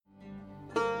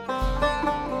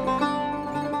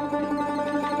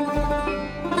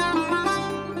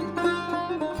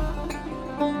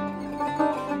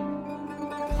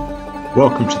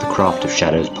Welcome to the Craft of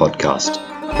Shadows podcast,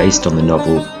 based on the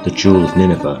novel The Jewel of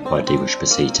Nineveh by Dibush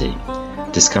Basiti.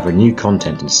 Discover new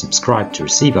content and subscribe to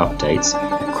receive updates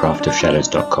at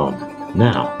craftofshadows.com.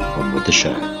 Now, on with the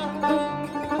show.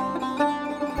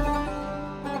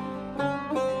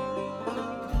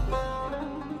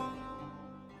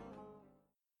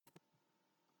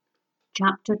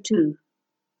 Chapter 2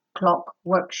 Clock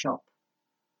Workshop.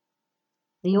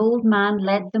 The old man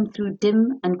led them through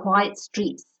dim and quiet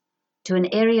streets to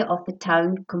an area of the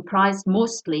town comprised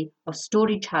mostly of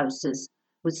storage houses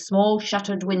with small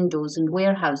shuttered windows and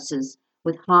warehouses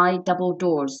with high double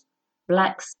doors,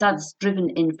 black studs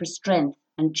driven in for strength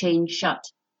and chained shut.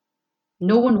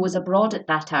 No one was abroad at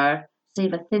that hour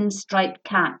save a thin striped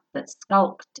cat that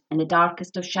skulked in the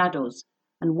darkest of shadows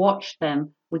and watched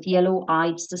them with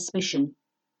yellow-eyed suspicion.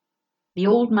 The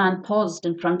old man paused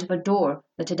in front of a door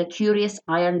that had a curious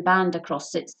iron band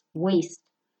across its waist,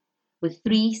 with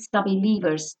 3 stubby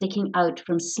levers sticking out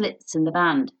from slits in the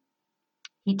band.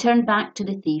 He turned back to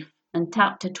the thief and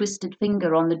tapped a twisted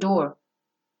finger on the door.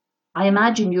 "I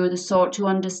imagine you're the sort who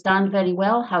understand very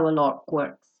well how a lock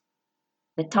works.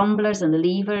 The tumblers and the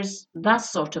levers, that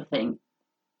sort of thing."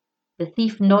 The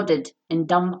thief nodded in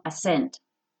dumb assent.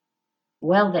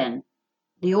 "Well then,"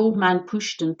 the old man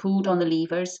pushed and pulled on the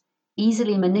levers,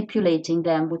 easily manipulating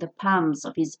them with the palms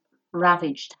of his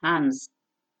ravaged hands.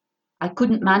 "I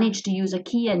couldn't manage to use a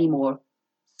key anymore,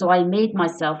 so I made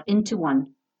myself into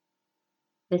one."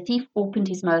 The thief opened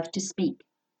his mouth to speak,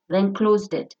 then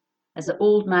closed it as the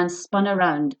old man spun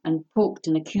around and poked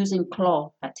an accusing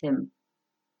claw at him.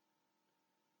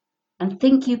 "And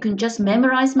think you can just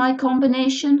memorize my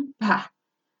combination? Bah!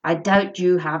 I doubt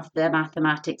you have the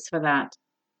mathematics for that.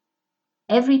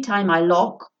 Every time I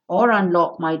lock or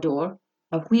unlock my door,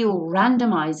 a wheel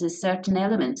randomizes certain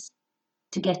elements.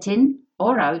 To get in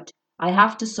or out, I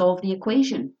have to solve the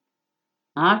equation.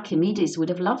 Archimedes would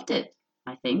have loved it,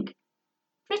 I think.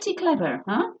 Pretty clever,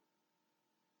 huh?"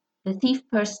 The thief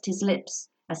pursed his lips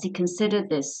as he considered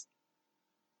this.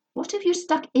 "What if you're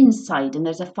stuck inside and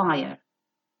there's a fire?"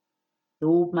 The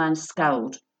old man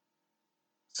scowled.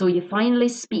 "So you finally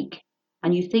speak,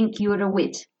 and you think you're a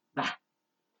wit? Bah!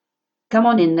 Come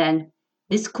on in then.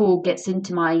 This cold gets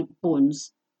into my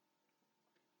bones."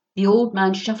 The old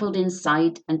man shuffled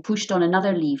inside and pushed on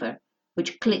another lever,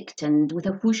 which clicked, and with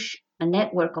a whoosh, a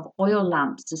network of oil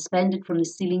lamps suspended from the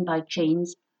ceiling by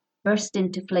chains burst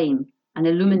into flame and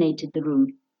illuminated the room.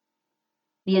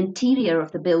 The interior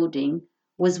of the building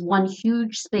was one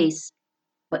huge space,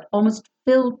 but almost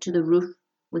filled to the roof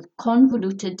with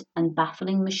convoluted and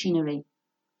baffling machinery.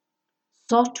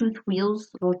 Sawtooth wheels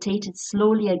rotated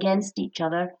slowly against each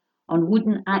other on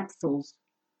wooden axles.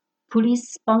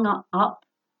 Pulleys spun up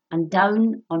and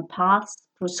down on paths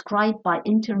prescribed by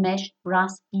intermeshed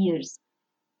brass gears.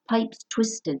 Pipes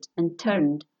twisted and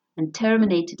turned and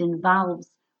terminated in valves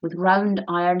with round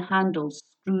iron handles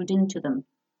screwed into them.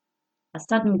 A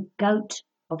sudden gout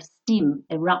of steam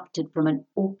erupted from an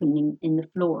opening in the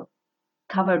floor,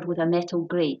 covered with a metal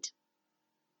grate.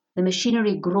 The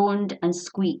machinery groaned and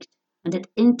squeaked, and at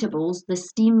intervals the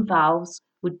steam valves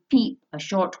would peep a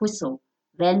short whistle,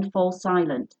 then fall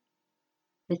silent.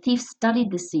 The thief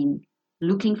studied the scene,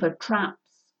 looking for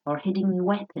traps or hidden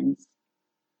weapons.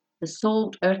 The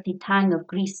salt, earthy tang of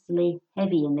grease lay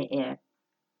heavy in the air.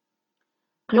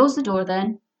 "Close the door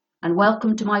then, and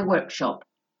welcome to my workshop.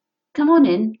 Come on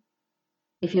in,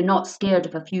 if you're not scared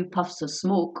of a few puffs of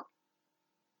smoke."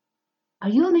 "Are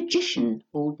you a magician,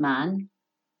 old man?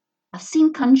 I've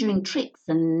seen conjuring tricks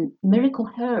and miracle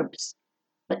herbs,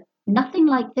 but nothing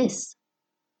like this."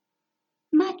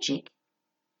 "Magic?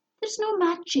 There's no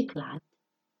magic, lad.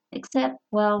 Except,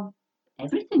 well,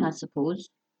 everything, I suppose."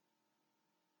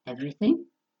 "Everything?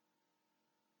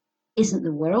 Isn't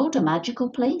the world a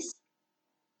magical place?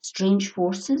 Strange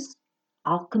forces,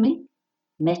 alchemy,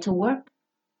 metalwork,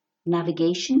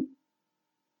 navigation?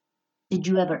 Did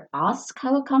you ever ask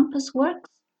how a compass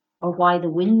works, or why the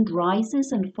wind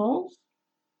rises and falls?"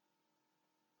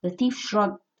 The thief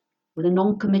shrugged with a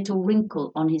non-committal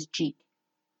wrinkle on his cheek.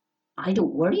 "I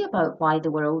don't worry about why the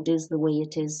world is the way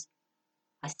it is.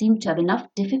 I seem to have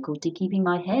enough difficulty keeping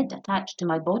my head attached to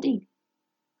my body.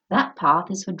 That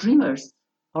path is for dreamers,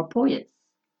 or poets,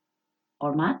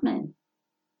 or madmen."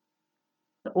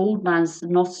 The old man's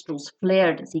nostrils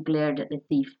flared as he glared at the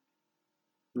thief.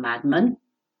 "Madman?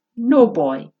 No,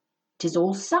 boy. 'Tis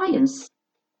all science.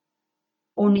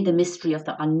 Only the mystery of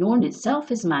the unknown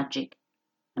itself is magic,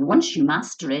 and once you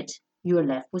master it, you are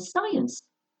left with science."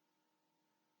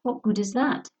 "What good is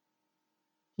that?"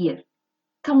 "Here,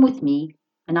 come with me,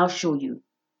 and I'll show you."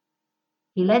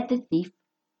 He led the thief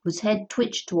whose head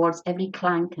twitched towards every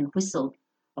clank and whistle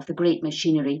of the great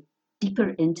machinery deeper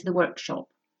into the workshop.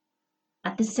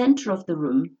 At the centre of the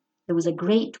room there was a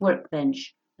great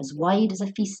workbench as wide as a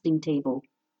feasting table.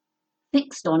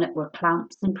 Fixed on it were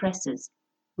clamps and presses,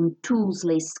 and tools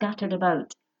lay scattered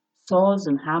about, saws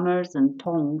and hammers and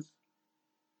tongs.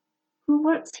 "Who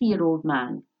works here, old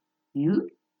man? You?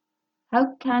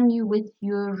 How can you with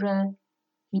your—"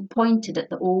 He pointed at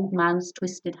the old man's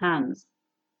twisted hands.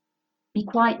 "Be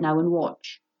quiet now and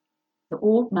watch." The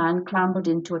old man clambered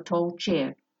into a tall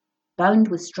chair, bound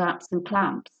with straps and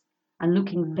clamps, and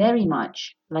looking very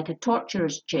much like a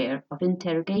torturer's chair of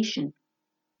interrogation.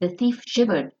 The thief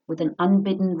shivered with an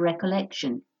unbidden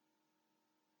recollection.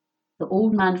 The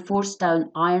old man forced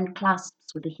down iron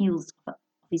clasps with the heels of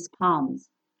his palms,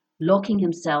 locking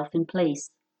himself in place.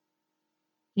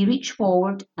 He reached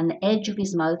forward, and the edge of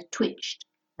his mouth twitched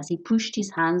as he pushed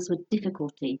his hands with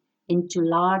difficulty into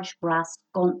large brass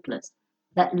gauntlets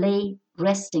that lay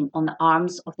resting on the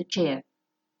arms of the chair.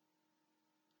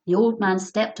 The old man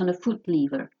stepped on a foot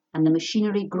lever, and the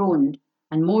machinery groaned,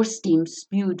 and more steam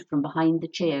spewed from behind the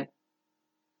chair.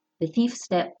 The thief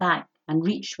stepped back and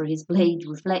reached for his blade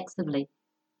reflexively.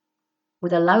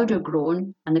 With a louder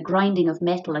groan and the grinding of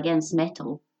metal against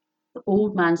metal, the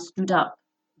old man stood up,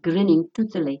 grinning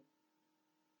toothily.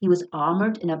 He was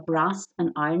armoured in a brass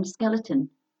and iron skeleton,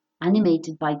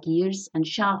 animated by gears and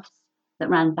shafts that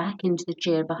ran back into the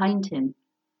chair behind him.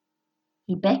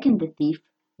 He beckoned the thief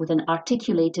with an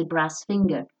articulated brass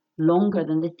finger, longer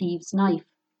than the thief's knife.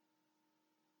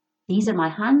 "These are my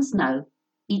hands now.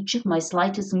 Each of my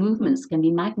slightest movements can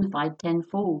be magnified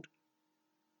tenfold."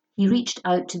 He reached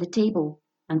out to the table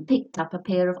and picked up a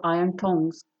pair of iron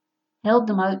tongs, held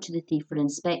them out to the thief for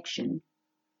inspection.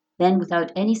 Then,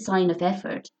 without any sign of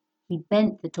effort, he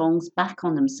bent the tongs back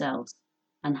on themselves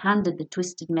and handed the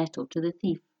twisted metal to the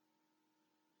thief.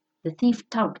 The thief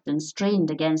tugged and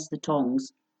strained against the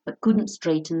tongs, but couldn't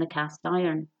straighten the cast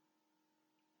iron.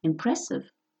 "Impressive.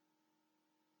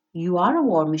 You are a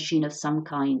war machine of some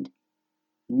kind."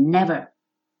 "Never!"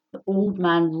 The old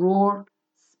man roared,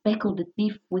 speckled the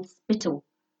thief with spittle,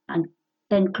 and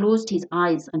then closed his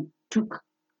eyes and took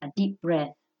a deep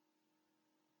breath.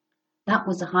 "That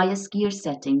was the highest gear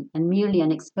setting and merely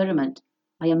an experiment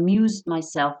I amused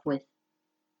myself with.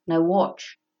 Now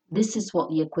watch. This is what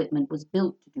the equipment was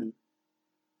built to do."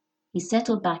 He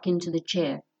settled back into the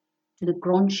chair, to the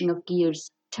gronching of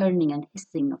gears, turning and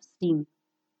hissing of steam.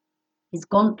 His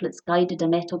gauntlets guided a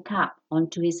metal cap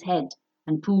onto his head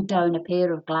and pulled down a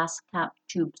pair of glass-capped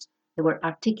tubes that were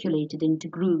articulated into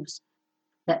grooves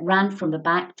that ran from the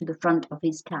back to the front of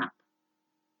his cap.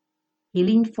 He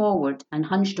leaned forward and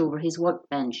hunched over his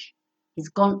workbench, his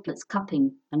gauntlets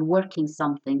cupping and working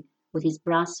something with his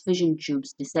brass vision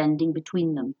tubes descending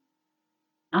between them.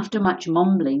 After much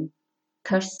mumbling,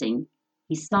 cursing,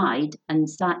 he sighed and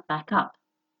sat back up,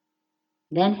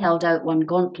 then held out one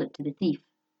gauntlet to the thief.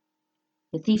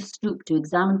 The thief stooped to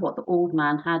examine what the old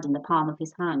man had in the palm of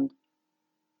his hand.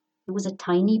 It was a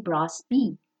tiny brass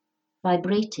bee,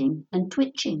 vibrating and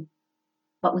twitching,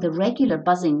 but with a regular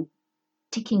buzzing,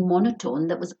 ticking monotone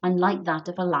that was unlike that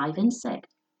of a live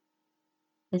insect.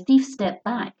 The thief stepped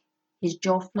back, his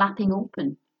jaw flapping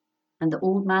open, and the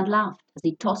old man laughed as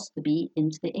he tossed the bee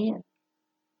into the air.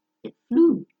 It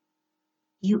flew.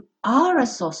 "You are a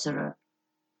sorcerer!"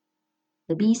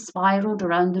 The bee spiraled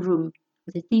around the room,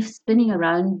 with the thief spinning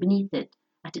around beneath it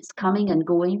at its coming and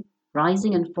going,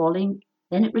 rising and falling.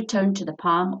 Then it returned to the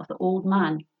palm of the old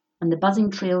man, and the buzzing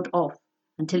trailed off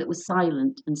until it was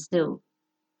silent and still.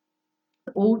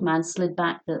 The old man slid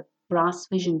back the brass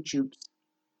vision tubes,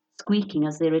 squeaking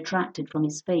as they retracted from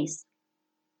his face.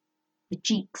 The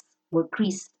cheeks were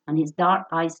creased and his dark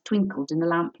eyes twinkled in the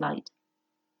lamplight.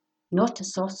 "Not a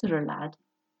sorcerer, lad,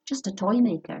 just a toy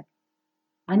maker.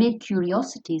 I made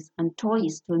curiosities and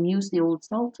toys to amuse the old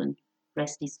sultan,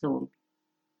 rest his soul.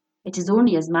 It is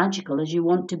only as magical as you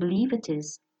want to believe it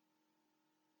is."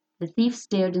 The thief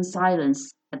stared in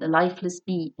silence at the lifeless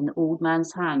bee in the old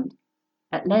man's hand.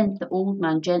 At length the old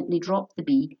man gently dropped the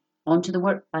bee onto the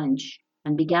workbench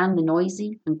and began the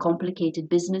noisy and complicated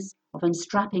business of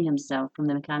unstrapping himself from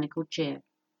the mechanical chair.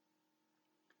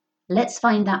 "Let's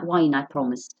find that wine I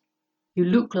promised. You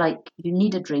look like you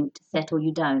need a drink to settle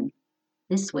you down.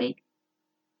 This way."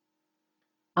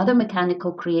 Other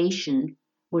mechanical creation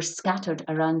were scattered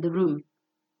around the room,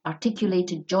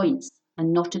 articulated joints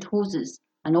and knotted hoses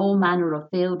and all manner of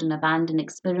failed and abandoned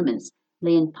experiments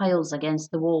lay in piles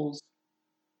against the walls.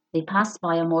 They passed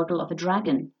by a model of a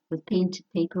dragon with painted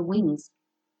paper wings,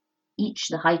 each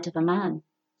the height of a man,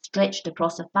 stretched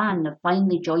across a fan of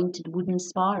finely jointed wooden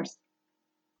spars.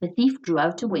 The thief drew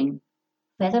out a wing,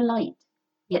 feather light,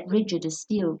 yet rigid as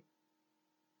steel.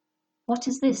 What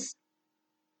is this?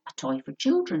 A toy for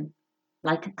children,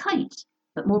 like a kite,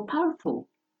 but more powerful.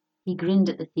 He grinned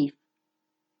at the thief.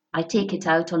 I take it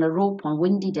out on a rope on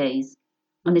windy days,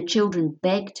 and the children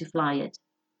beg to fly it.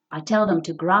 I tell them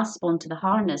to grasp onto the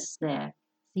harness there.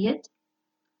 See it?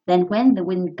 Then when the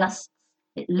wind gusts,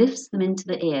 it lifts them into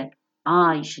the air.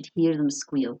 I should hear them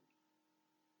squeal.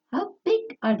 How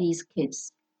big are these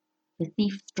kids? The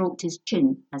thief stroked his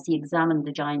chin as he examined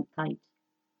the giant kite.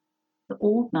 The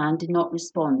old man did not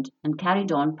respond and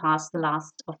carried on past the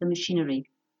last of the machinery.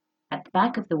 At the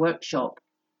back of the workshop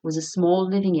was a small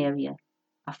living area,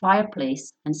 a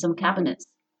fireplace and some cabinets,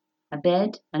 a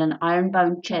bed and an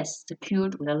iron-bound chest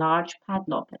secured with a large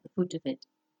padlock at the foot of it.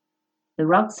 The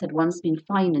rugs had once been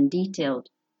fine and detailed,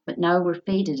 but now were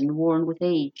faded and worn with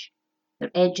age,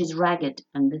 their edges ragged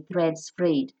and the threads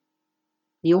frayed.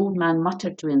 The old man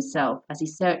muttered to himself as he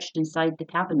searched inside the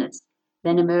cabinets,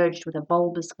 then emerged with a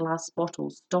bulbous glass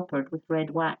bottle stoppered with red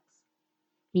wax.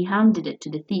 He handed it to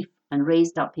the thief and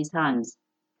raised up his hands.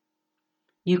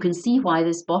 You can see why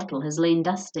this bottle has lain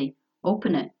dusty.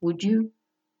 Open it, would you?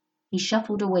 He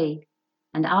shuffled away,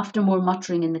 and after more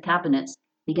muttering in the cabinets,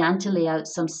 began to lay out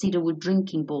some cedarwood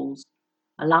drinking bowls,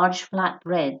 a large flat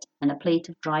bread, and a plate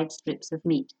of dried strips of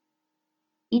meat.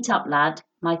 Eat up, lad.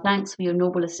 My thanks for your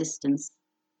noble assistance.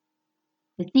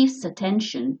 The thief's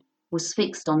attention was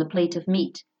fixed on the plate of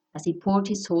meat as he poured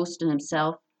his host and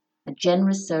himself a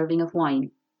generous serving of wine.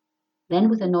 Then,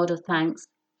 with a nod of thanks,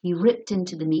 he ripped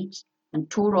into the meat and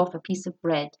tore off a piece of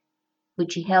bread,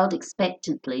 which he held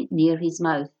expectantly near his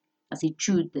mouth as he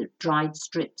chewed the dried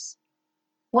strips.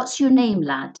 What's your name,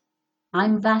 lad?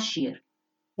 I'm Vashir,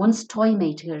 once toy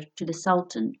maker to the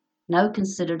Sultan, now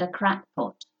considered a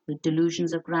crackpot with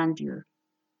delusions of grandeur.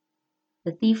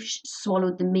 The thief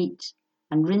swallowed the meat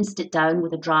and rinsed it down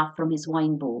with a draught from his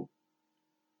wine bowl.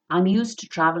 I'm used to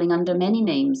travelling under many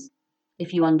names,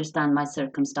 if you understand my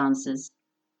circumstances.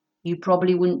 You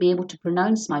probably wouldn't be able to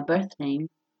pronounce my birth name.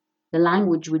 The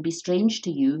language would be strange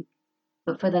to you,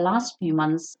 but for the last few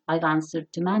months I've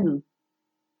answered to Manu.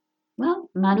 Well,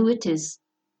 Manu it is.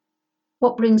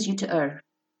 What brings you to Ur?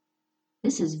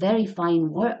 This is very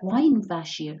fine wine,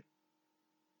 Vashir.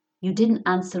 You didn't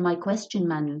answer my question,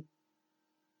 Manu.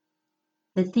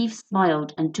 The thief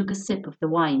smiled and took a sip of the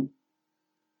wine.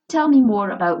 Tell me more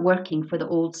about working for the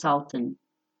old Sultan.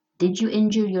 Did you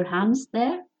injure your hands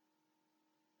there?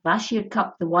 Vashir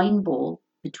cupped the wine bowl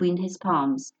between his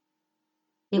palms.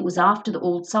 It was after the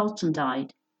old Sultan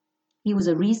died. He was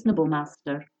a reasonable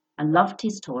master and loved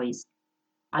his toys.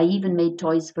 I even made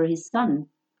toys for his son,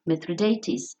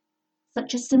 Mithridates,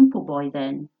 such a simple boy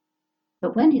then.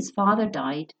 But when his father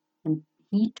died and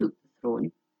he took the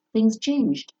throne, things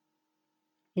changed.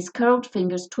 His curled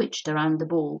fingers twitched around the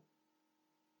bowl.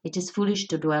 It is foolish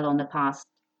to dwell on the past.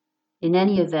 In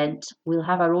any event, we'll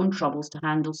have our own troubles to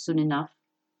handle soon enough.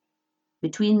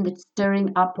 Between the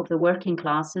stirring up of the working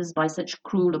classes by such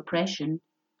cruel oppression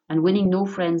and winning no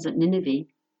friends at Nineveh,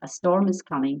 a storm is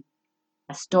coming,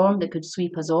 a storm that could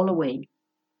sweep us all away.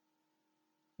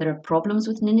 There are problems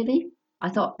with Nineveh? I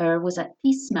thought Ur was at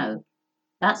peace now.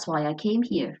 That's why I came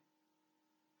here.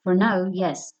 For now,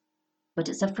 yes, but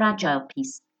it's a fragile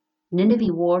peace.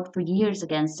 Nineveh warred for years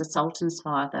against the Sultan's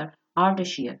father,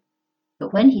 Ardashir,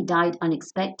 but when he died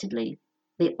unexpectedly,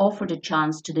 they offered a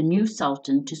chance to the new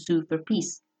Sultan to sue for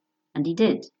peace, and he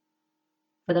did.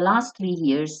 For the last 3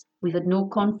 years, we've had no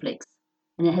conflicts,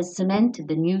 and it has cemented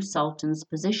the new Sultan's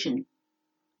position.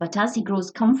 But as he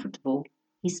grows comfortable,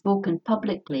 he's spoken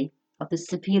publicly of the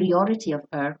superiority of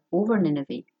Ur over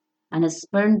Nineveh, and has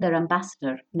spurned their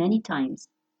ambassador many times.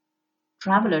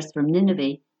 Travellers from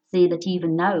Nineveh say that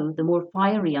even now the more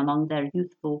fiery among their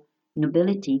youthful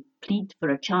nobility plead for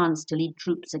a chance to lead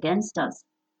troops against us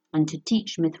and to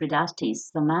teach Mithridates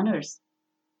some manners.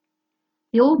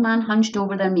 The old man hunched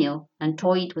over their meal and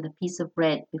toyed with a piece of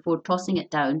bread before tossing it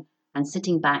down and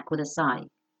sitting back with a sigh.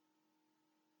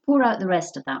 Pour out the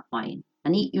rest of that wine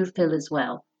and eat your fill as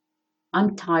well.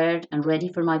 I'm tired and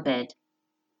ready for my bed.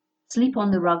 Sleep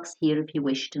on the rugs here if you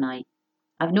wish tonight.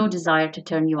 I've no desire to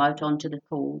turn you out onto the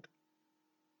cold.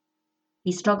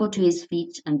 He struggled to his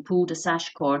feet and pulled a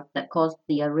sash cord that caused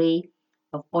the array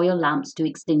of oil lamps to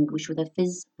extinguish with a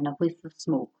fizz and a whiff of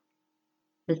smoke.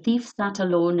 The thief sat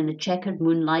alone in the checkered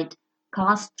moonlight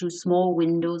cast through small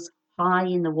windows high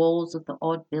in the walls of the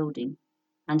odd building,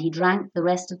 and he drank the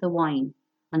rest of the wine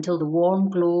until the warm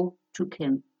glow took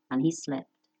him and he slept.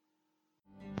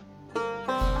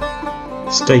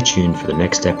 Stay tuned for the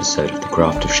next episode of the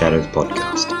Craft of Shadows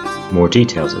podcast. More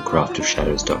details at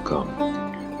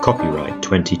craftofshadows.com. Copyright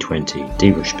 2020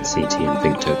 Divush Basiti and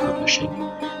Vincto Publishing.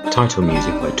 Title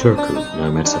music by Turku,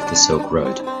 Nomads of the Silk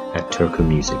Road, at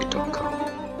turkumusic.com.